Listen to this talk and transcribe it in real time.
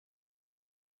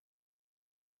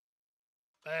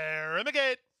They're in the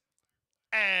gate,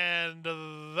 and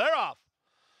they're off.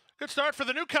 Good start for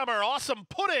the newcomer, Awesome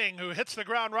Pudding, who hits the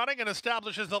ground running and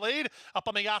establishes the lead. Up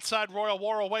on the outside, Royal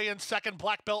War away in second,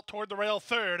 Black Belt toward the rail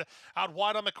third. Out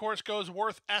wide on the course goes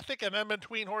Worth Ethic, and then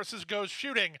between horses goes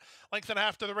Shooting. Length and a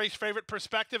half to the race favorite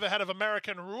Perspective ahead of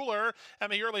American Ruler,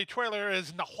 and the early trailer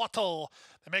is Nahuatl.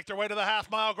 They make their way to the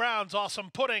half-mile grounds.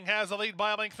 Awesome Pudding has the lead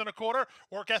by a length and a quarter.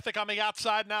 Work Ethic on the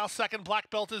outside now second.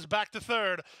 Black Belt is back to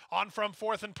third. On from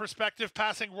fourth in Perspective,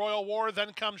 passing Royal War,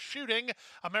 then comes Shooting.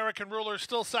 American Ruler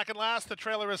still second last. The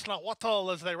trailer is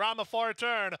Nahuatl as they round the far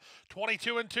turn.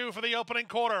 22-2 for the opening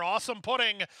quarter. Awesome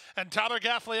Pudding and Tyler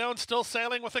Gaffleone still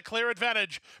sailing with a clear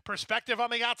advantage. Perspective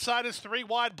on the outside is three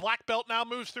wide. Black Belt now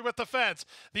moves through at the fence.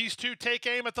 These two take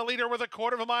aim at the leader with a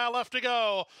quarter of a mile left to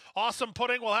go. Awesome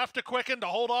Pudding will have to quicken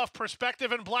to hold off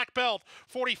Perspective and Black Belt.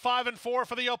 45-4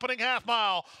 for the opening half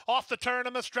mile. Off the turn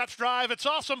in the stretch drive, it's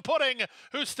Awesome Pudding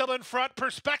who's still in front.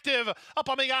 Perspective up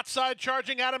on the outside,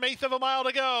 charging at him, eighth of a mile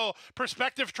to go.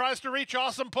 Perspective tries to reach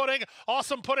Awesome Pudding.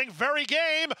 Awesome Pudding very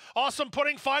game. Awesome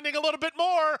Pudding finding a little bit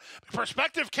more.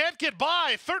 Perspective can't get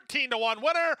by. 13-1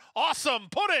 winner. Awesome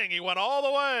Pudding. He went all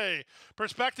the way.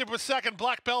 Perspective was second.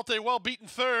 Black Belt a well-beaten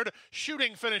third.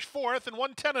 Shooting finished fourth and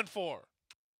 110-4.